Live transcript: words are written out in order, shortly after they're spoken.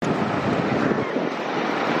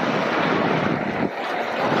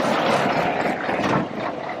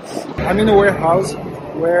I'm in a warehouse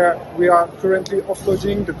where we are currently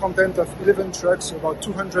offloading the content of 11 trucks, about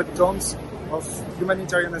 200 tons of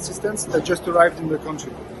humanitarian assistance that just arrived in the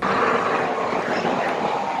country.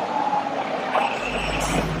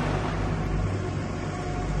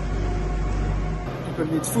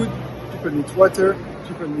 People need food, people need water,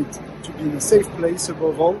 people need to be in a safe place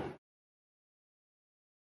above all.